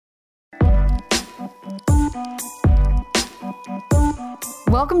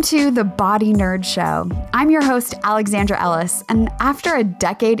Welcome to the Body Nerd Show. I'm your host, Alexandra Ellis, and after a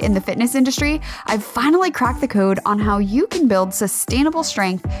decade in the fitness industry, I've finally cracked the code on how you can build sustainable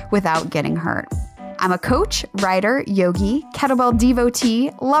strength without getting hurt. I'm a coach, writer, yogi, kettlebell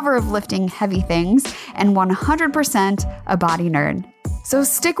devotee, lover of lifting heavy things, and 100% a body nerd. So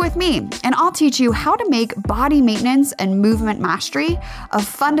stick with me, and I'll teach you how to make body maintenance and movement mastery a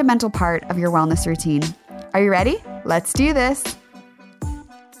fundamental part of your wellness routine. Are you ready? Let's do this.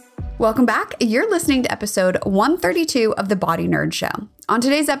 Welcome back. You're listening to episode 132 of the Body Nerd Show. On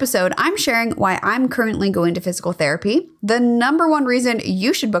today's episode, I'm sharing why I'm currently going to physical therapy, the number one reason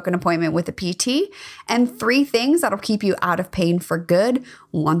you should book an appointment with a PT, and 3 things that'll keep you out of pain for good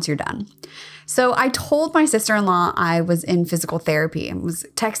once you're done. So I told my sister-in-law I was in physical therapy and was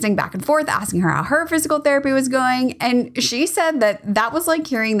texting back and forth, asking her how her physical therapy was going. And she said that was like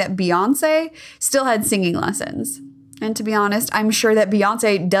hearing that Beyonce still had singing lessons. And to be honest, I'm sure that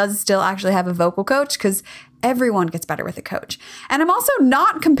Beyonce does still actually have a vocal coach because everyone gets better with a coach. And I'm also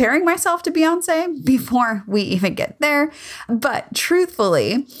not comparing myself to Beyonce before we even get there. But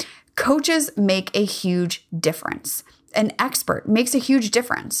truthfully, coaches make a huge difference. An expert makes a huge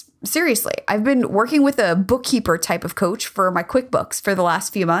difference. Seriously, I've been working with a bookkeeper type of coach for my QuickBooks for the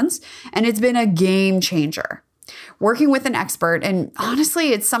last few months, and it's been a game changer. Working with an expert, and honestly,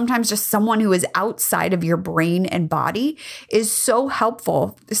 it's sometimes just someone who is outside of your brain and body, is so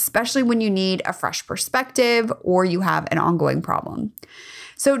helpful, especially when you need a fresh perspective or you have an ongoing problem.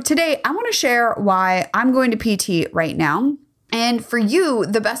 So today, I want to share why I'm going to PT right now, and for you,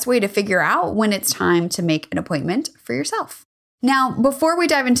 the best way to figure out when it's time to make an appointment for yourself. Now, before we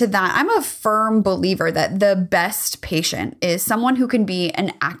dive into that, I'm a firm believer that the best patient is someone who can be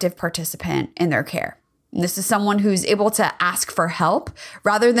an active participant in their care. This is someone who's able to ask for help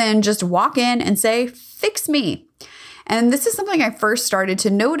rather than just walk in and say, "Fix me." And this is something I first started to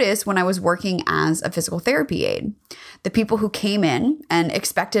notice when I was working as a physical therapy aide. The people who came in and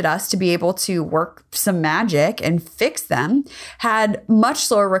expected us to be able to work some magic and fix them had much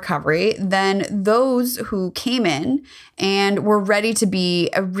slower recovery than those who came in and were ready to be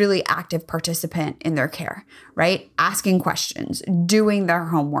a really active participant in their care, right? Asking questions, doing their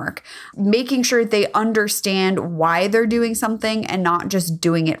homework, making sure they understand why they're doing something and not just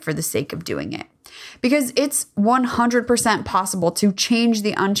doing it for the sake of doing it. Because it's 100% possible to change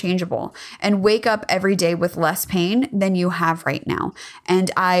the unchangeable and wake up every day with less pain than you have right now.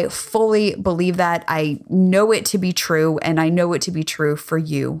 And I fully believe that. I know it to be true, and I know it to be true for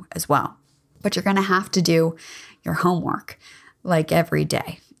you as well. But you're going to have to do your homework like every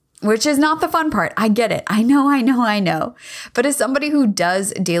day, which is not the fun part. I get it. I know. But as somebody who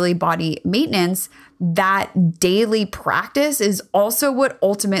does daily body maintenance, that daily practice is also what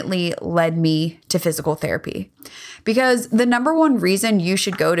ultimately led me to physical therapy. Because the number one reason you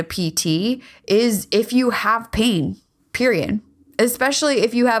should go to PT is if you have pain, period. Especially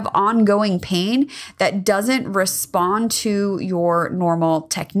if you have ongoing pain that doesn't respond to your normal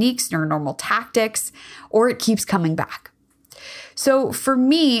techniques, your normal tactics, or it keeps coming back. So for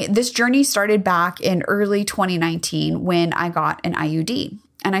me, this journey started back in early 2019 when I got an IUD.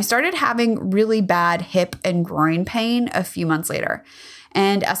 And I started having really bad hip and groin pain a few months later.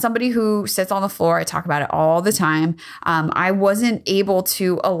 And as somebody who sits on the floor, I talk about it all the time. I wasn't able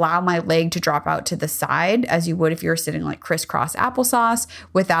to allow my leg to drop out to the side as you would if you were sitting like crisscross applesauce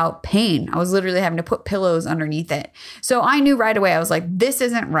without pain. I was literally having to put pillows underneath it. So I knew right away, I was like, this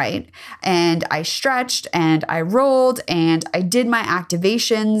isn't right. And I stretched and I rolled and I did my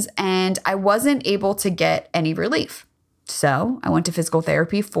activations and I wasn't able to get any relief. So I went to physical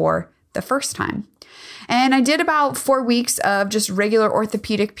therapy for the first time. And I did about 4 weeks of just regular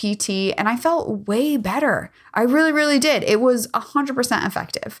orthopedic PT, and I felt way better. I really, really did. It was 100%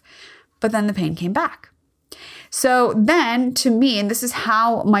 effective. But then the pain came back. So then to me, and this is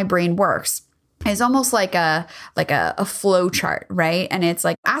how my brain works, it's almost like a flow chart, right? And it's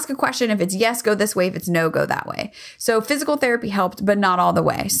like, ask a question. If it's yes, go this way. If it's no, go that way. So physical therapy helped, but not all the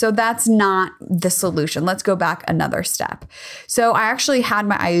way. So that's not the solution. Let's go back another step. So I actually had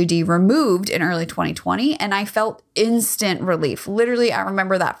my IUD removed in early 2020 and I felt instant relief. Literally, I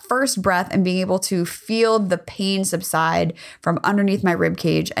remember that first breath and being able to feel the pain subside from underneath my rib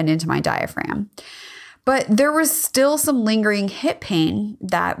cage and into my diaphragm. But there was still some lingering hip pain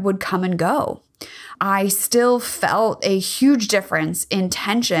that would come and go. I still felt a huge difference in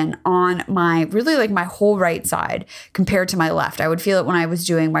tension on my whole right side compared to my left. I would feel it when I was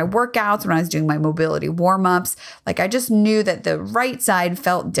doing my workouts, when I was doing my mobility warm-ups. Like I just knew that the right side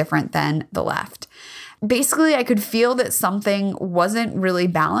felt different than the left. Basically, I could feel that something wasn't really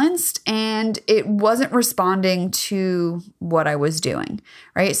balanced and it wasn't responding to what I was doing,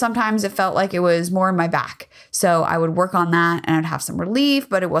 right? Sometimes it felt like it was more in my back. So I would work on that and I'd have some relief,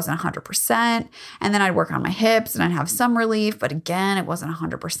 but it wasn't 100%. And then I'd work on my hips and I'd have some relief, but again, it wasn't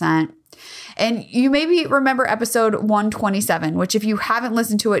 100%. And you maybe remember episode 127, which if you haven't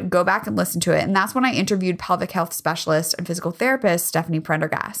listened to it, go back and listen to it. And that's when I interviewed pelvic health specialist and physical therapist, Stephanie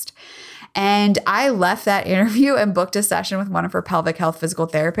Prendergast. And I left that interview and booked a session with one of her pelvic health physical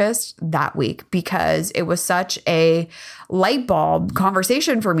therapists that week because it was such a light bulb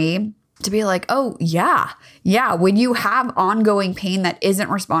conversation for me to be like, oh, yeah, when you have ongoing pain that isn't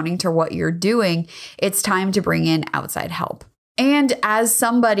responding to what you're doing, it's time to bring in outside help. And as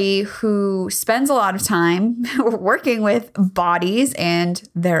somebody who spends a lot of time working with bodies and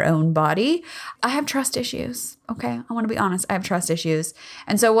their own body, I have trust issues. Okay, I want to be honest. I have trust issues.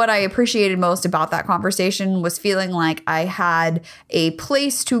 And so what I appreciated most about that conversation was feeling like I had a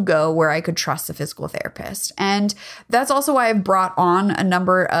place to go where I could trust a physical therapist. And that's also why I've brought on a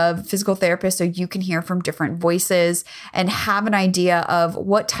number of physical therapists so you can hear from different voices and have an idea of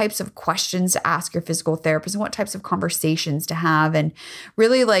what types of questions to ask your physical therapist and what types of conversations to have, and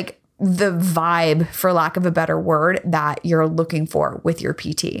really like the vibe, for lack of a better word, that you're looking for with your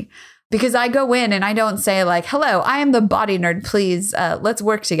PT. Because I go in and I don't say like, hello, I am the body nerd, please, let's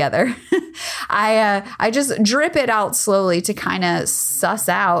work together. I just drip it out slowly to kind of suss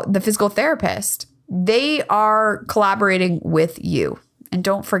out the physical therapist. They are collaborating with you. And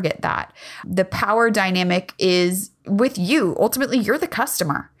don't forget that. The power dynamic is with you. Ultimately, you're the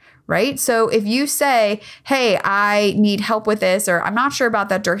customer. Right? So if you say, hey, I need help with this, or I'm not sure about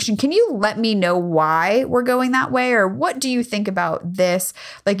that direction, can you let me know why we're going that way? Or what do you think about this?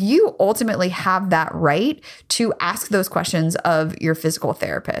 Like, you ultimately have that right to ask those questions of your physical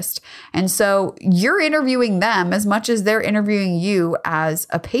therapist. And so you're interviewing them as much as they're interviewing you as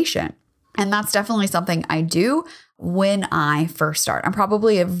a patient. And that's definitely something I do when I first start. I'm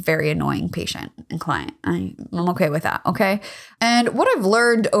probably a very annoying patient and client. I'm okay with that. Okay. And what I've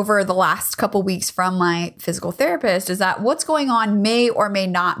learned over the last couple weeks from my physical therapist is that what's going on may or may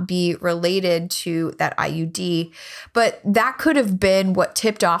not be related to that IUD, but that could have been what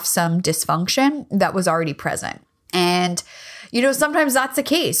tipped off some dysfunction that was already present. And sometimes that's the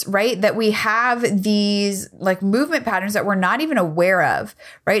case, right? That we have these like movement patterns that we're not even aware of,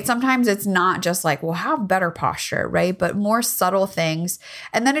 right? Sometimes it's not just like, well, have better posture, right? But more subtle things.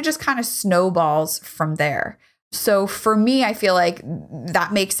 And then it just kind of snowballs from there. So for me, I feel like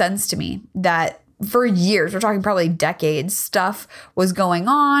that makes sense to me that for years, we're talking probably decades, stuff was going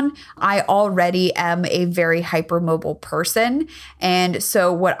on. I already am a very hypermobile person. And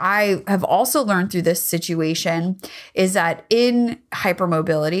so what I have also learned through this situation is that in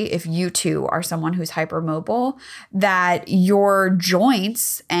hypermobility, if you too are someone who's hypermobile, that your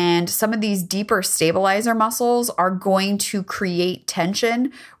joints and some of these deeper stabilizer muscles are going to create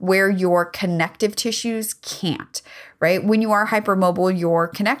tension where your connective tissues can't. Right? When you are hypermobile, your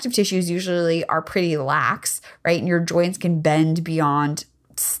connective tissues usually are pretty lax, right? And your joints can bend beyond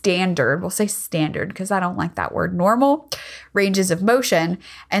standard, we'll say standard because I don't like that word, normal ranges of motion.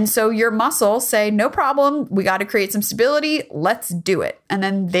 And so your muscles say, no problem, we got to create some stability, let's do it. And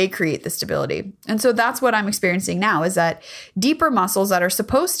then they create the stability. And so that's what I'm experiencing now is that deeper muscles that are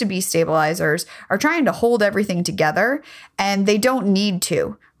supposed to be stabilizers are trying to hold everything together and they don't need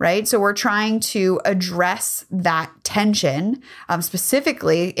to. Right? So we're trying to address that tension,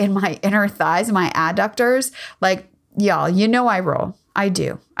 specifically in my inner thighs and my adductors. Like, y'all, I roll. I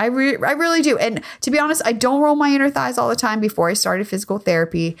do. I really do. And to be honest, I don't roll my inner thighs all the time before I started physical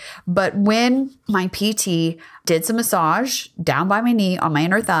therapy. But when my PT did some massage down by my knee on my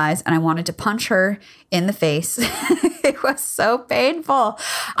inner thighs and I wanted to punch her in the face, it was so painful.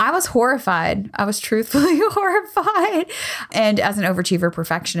 I was horrified. I was truthfully horrified. And as an overachiever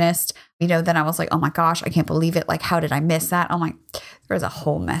perfectionist, then I was like, oh my gosh, I can't believe it. Like, how did I miss that? Oh my, there's a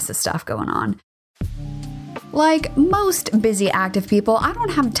whole mess of stuff going on. Like most busy active people, I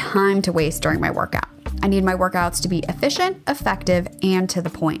don't have time to waste during my workout. I need my workouts to be efficient, effective, and to the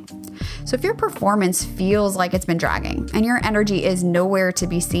point. So if your performance feels like it's been dragging and your energy is nowhere to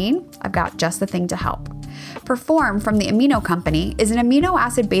be seen, I've got just the thing to help. Perform from the Amino Company is an amino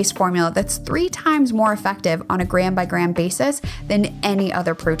acid-based formula that's 3 times more effective on a gram-by-gram basis than any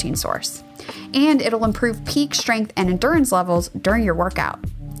other protein source. And it'll improve peak strength and endurance levels during your workout.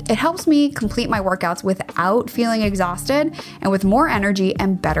 It helps me complete my workouts without feeling exhausted and with more energy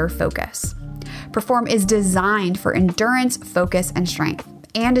and better focus. Perform is designed for endurance, focus, and strength.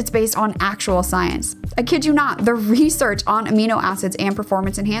 and it's based on actual science. I kid you not, the research on amino acids and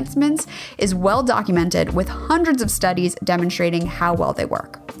performance enhancements is well documented with hundreds of studies demonstrating how well they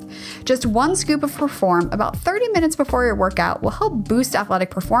work. Just one scoop of Perform about 30 minutes before your workout will help boost athletic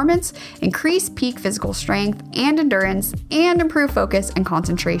performance, increase peak physical strength and endurance, and improve focus and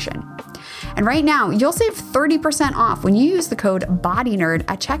concentration. And right now, you'll save 30% off when you use the code BODYNERD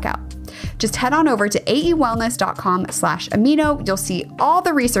at checkout. Just head on over to aewellness.com/amino. You'll see all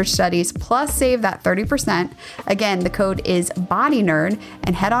the research studies plus save that 30%. Again, the code is BODYNERD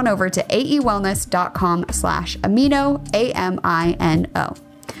and head on over to aewellness.com/amino, AMINO.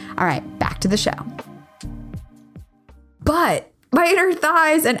 All right, back to the show. But my inner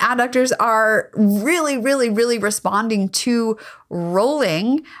thighs and adductors are really responding to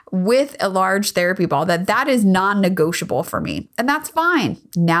rolling with a large therapy ball. That is non-negotiable for me. And that's fine.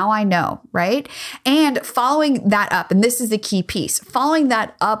 Now I know, right? And following that up, and this is the key piece, following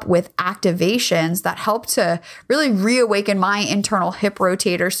that up with activations that help to really reawaken my internal hip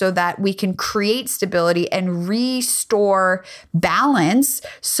rotator so that we can create stability and restore balance.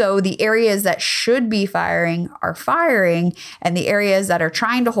 So the areas that should be firing are firing, and the areas that are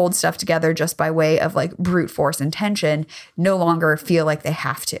trying to hold stuff together just by way of like brute force and tension no longer feel like they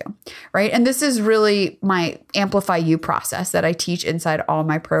have to, right? And this is really my Amplify You process that I teach inside all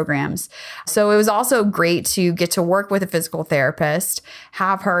my programs. So it was also great to get to work with a physical therapist,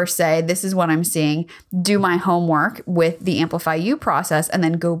 have her say, this is what I'm seeing, do my homework with the Amplify You process, and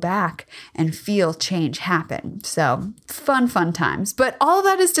then go back and feel change happen. So fun times. But all of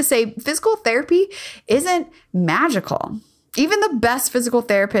that is to say, physical therapy isn't magical. Even the best physical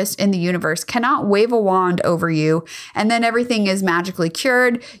therapist in the universe cannot wave a wand over you and then everything is magically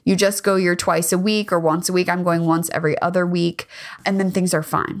cured. You just go your twice a week or once a week. I'm going once every other week, and then things are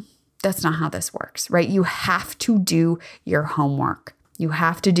fine. That's not how this works, right? You have to do your homework. You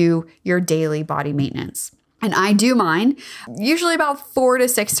have to do your daily body maintenance. And I do mine usually about 4 to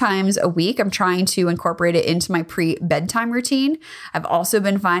 6 times a week. I'm trying to incorporate it into my pre-bedtime routine. I've also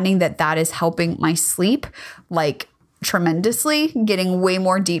been finding that is helping my sleep like tremendously, getting way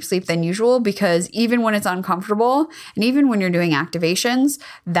more deep sleep than usual, because even when it's uncomfortable and even when you're doing activations,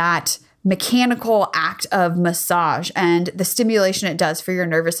 that mechanical act of massage and the stimulation it does for your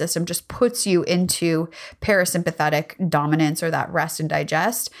nervous system just puts you into parasympathetic dominance or that rest and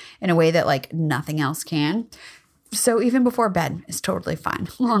digest in a way that like nothing else can. So even before bed is totally fine.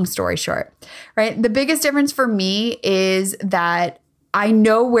 Long story short, right? The biggest difference for me is that I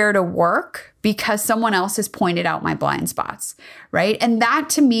know where to work because someone else has pointed out my blind spots, right? And that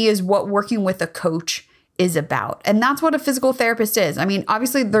to me is what working with a coach is about. And that's what a physical therapist is. I mean,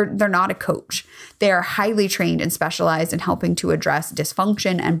 obviously they're not a coach. They are highly trained and specialized in helping to address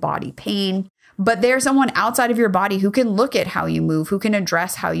dysfunction and body pain. But they're someone outside of your body who can look at how you move, who can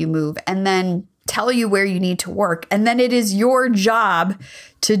address how you move, and then tell you where you need to work. And then it is your job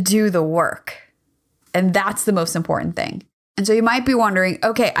to do the work. And that's the most important thing. And so you might be wondering,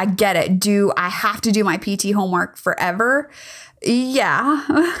 okay, I get it. Do I have to do my PT homework forever?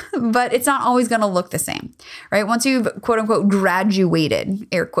 Yeah, but it's not always going to look the same, right? Once you've quote unquote graduated,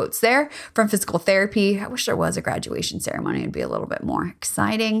 air quotes there, from physical therapy, I wish there was a graduation ceremony. It'd be a little bit more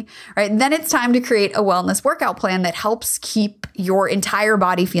exciting, right? Then it's time to create a wellness workout plan that helps keep your entire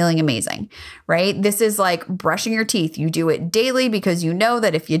body feeling amazing, right? This is like brushing your teeth. You do it daily because you know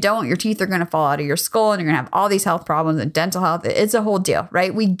that if you don't, your teeth are going to fall out of your skull and you're going to have all these health problems and dental health. It's a whole deal,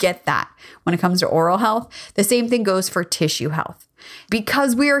 right? We get that when it comes to oral health. The same thing goes for tissue health.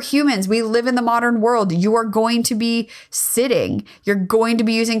 Because we are humans, we live in the modern world. You are going to be sitting. You're going to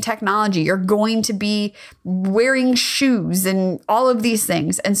be using technology. You're going to be wearing shoes and all of these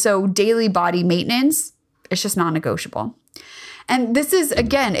things. And so daily body maintenance is just non-negotiable. And this is,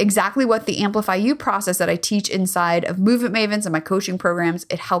 again, exactly what the Amplify You process that I teach inside of Movement Mavens and my coaching programs,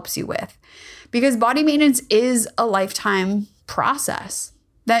 it helps you with. Because body maintenance is a lifetime process.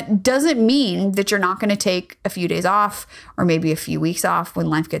 That doesn't mean that you're not going to take a few days off or maybe a few weeks off when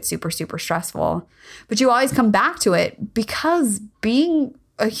life gets super stressful. But you always come back to it because being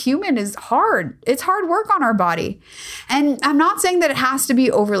a human is hard. It's hard work on our body. And I'm not saying that it has to be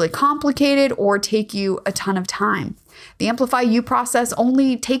overly complicated or take you a ton of time. The Amplify You process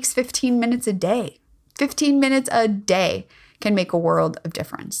only takes 15 minutes a day. 15 minutes a day can make a world of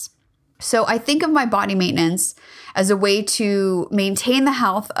difference. So I think of my body maintenance as a way to maintain the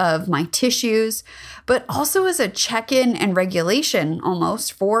health of my tissues, but also as a check-in and regulation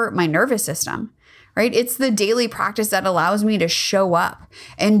almost for my nervous system, right? It's the daily practice that allows me to show up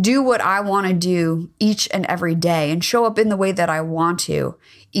and do what I want to do each and every day and show up in the way that I want to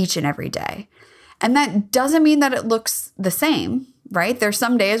each and every day. And that doesn't mean that it looks the same, right? There's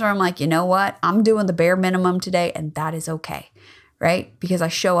some days where I'm like, you know what? I'm doing the bare minimum today, and that is okay, right? Because I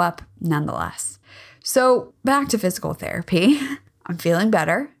show up nonetheless. So back to physical therapy. I'm feeling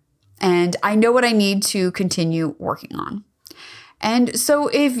better, and I know what I need to continue working on. And so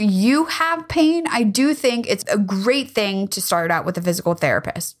if you have pain, I do think it's a great thing to start out with a physical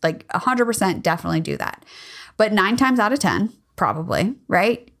therapist. Like 100% definitely do that. But 9 times out of 10, probably,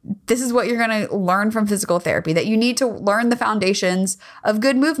 right? This is what you're going to learn from physical therapy, that you need to learn the foundations of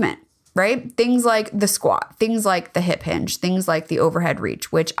good movement, right? Things like the squat, things like the hip hinge, things like the overhead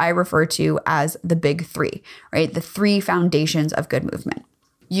reach, which I refer to as the big 3, right? The 3 foundations of good movement.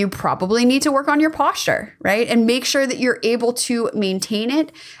 You probably need to work on your posture, right? And make sure that you're able to maintain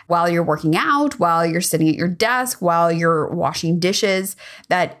it while you're working out, while you're sitting at your desk, while you're washing dishes.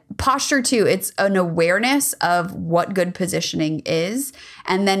 That posture too, it's an awareness of what good positioning is.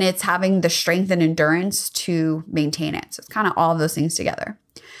 And then it's having the strength and endurance to maintain it. So it's kind of all of those things together.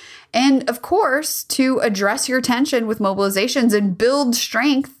 And of course, to address your tension with mobilizations and build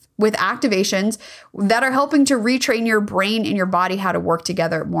strength with activations that are helping to retrain your brain and your body how to work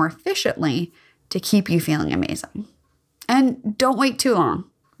together more efficiently to keep you feeling amazing. And don't wait too long,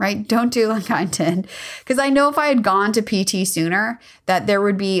 right? Don't do like I did. Because I know if I had gone to PT sooner, that there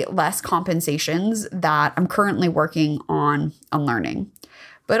would be less compensations that I'm currently working on unlearning.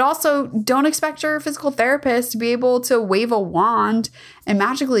 But also, don't expect your physical therapist to be able to wave a wand and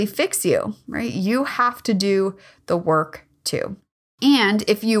magically fix you, right? You have to do the work too. And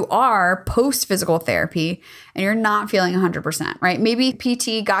if you are post-physical therapy and you're not feeling 100%, right? Maybe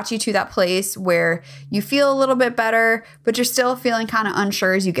PT got you to that place where you feel a little bit better, but you're still feeling kind of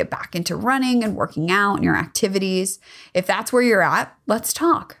unsure as you get back into running and working out and your activities. If that's where you're at, let's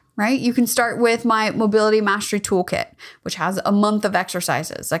talk, right? You can start with my Mobility Mastery Toolkit, which has a month of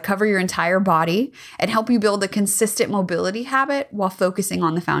exercises that cover your entire body and help you build a consistent mobility habit while focusing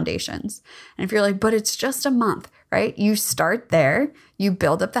on the foundations. And if you're like, but it's just a month, right? You start there, you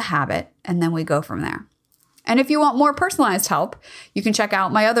build up the habit, and then we go from there. And if you want more personalized help, you can check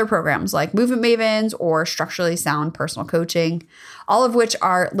out my other programs like Movement Mavens or Structurally Sound Personal Coaching, all of which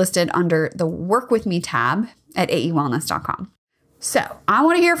are listed under the Work With Me tab at aewellness.com. So I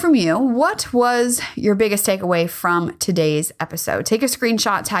want to hear from you. What was your biggest takeaway from today's episode? Take a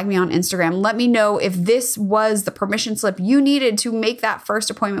screenshot, tag me on Instagram. Let me know if this was the permission slip you needed to make that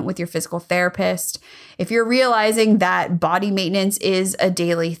first appointment with your physical therapist. If you're realizing that body maintenance is a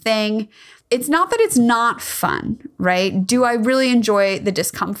daily thing, it's not that it's not fun, right? Do I really enjoy the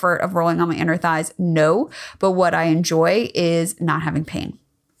discomfort of rolling on my inner thighs? No, but what I enjoy is not having pain.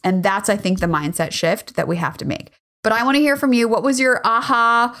 And that's, I think, the mindset shift that we have to make. But I want to hear from you. What was your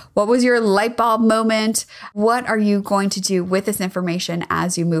aha? What was your light bulb moment? What are you going to do with this information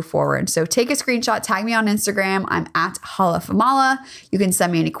as you move forward? So take a screenshot, tag me on Instagram. I'm at Hala Famala. You can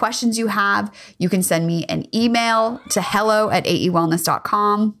send me any questions you have. You can send me an email to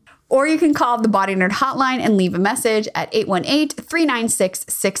hello@aewellness.com. Or you can call the Body Nerd hotline and leave a message at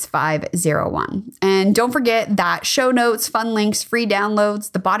 818-396-6501. And don't forget that show notes, fun links, free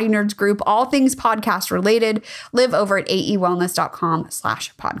downloads, the Body Nerds group, all things podcast related, live over at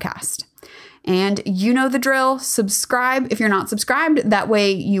aewellness.com/podcast. And you know the drill. Subscribe if you're not subscribed. That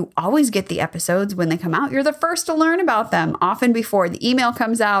way you always get the episodes when they come out. You're the first to learn about them, often before the email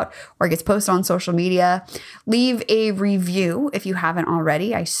comes out or gets posted on social media. Leave a review if you haven't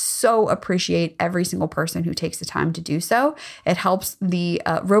already. I so appreciate every single person who takes the time to do so. It helps the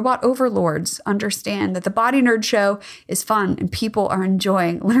robot overlords understand that the Body Nerd Show is fun and people are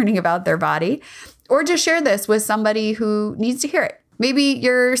enjoying learning about their body. Or just share this with somebody who needs to hear it. Maybe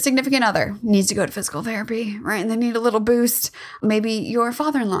your significant other needs to go to physical therapy, right? And they need a little boost. Maybe your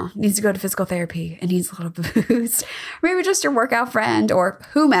father-in-law needs to go to physical therapy and needs a little boost. Maybe just your workout friend or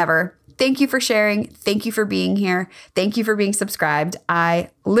whomever. Thank you for sharing. Thank you for being here. Thank you for being subscribed.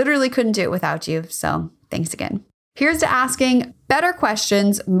 I literally couldn't do it without you. So thanks again. Here's to asking better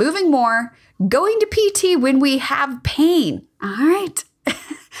questions, moving more, going to PT when we have pain. All right.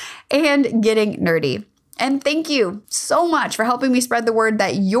 And getting nerdy. And thank you so much for helping me spread the word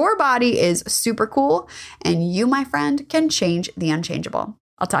that your body is super cool and you, my friend, can change the unchangeable.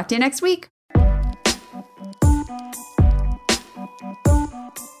 I'll talk to you next week.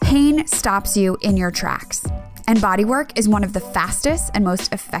 Pain stops you in your tracks, and bodywork is one of the fastest and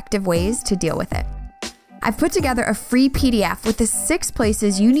most effective ways to deal with it. I've put together a free PDF with the 6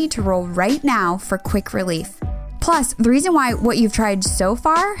 places you need to roll right now for quick relief. Plus, the reason why what you've tried so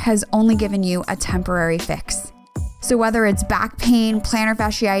far has only given you a temporary fix. So whether it's back pain, plantar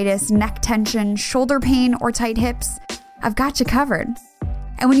fasciitis, neck tension, shoulder pain, or tight hips, I've got you covered.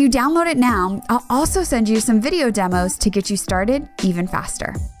 And when you download it now, I'll also send you some video demos to get you started even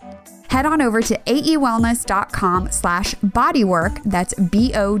faster. Head on over to aewellness.com/bodywork, that's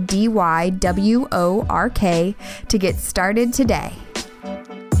BODYWORK, to get started today.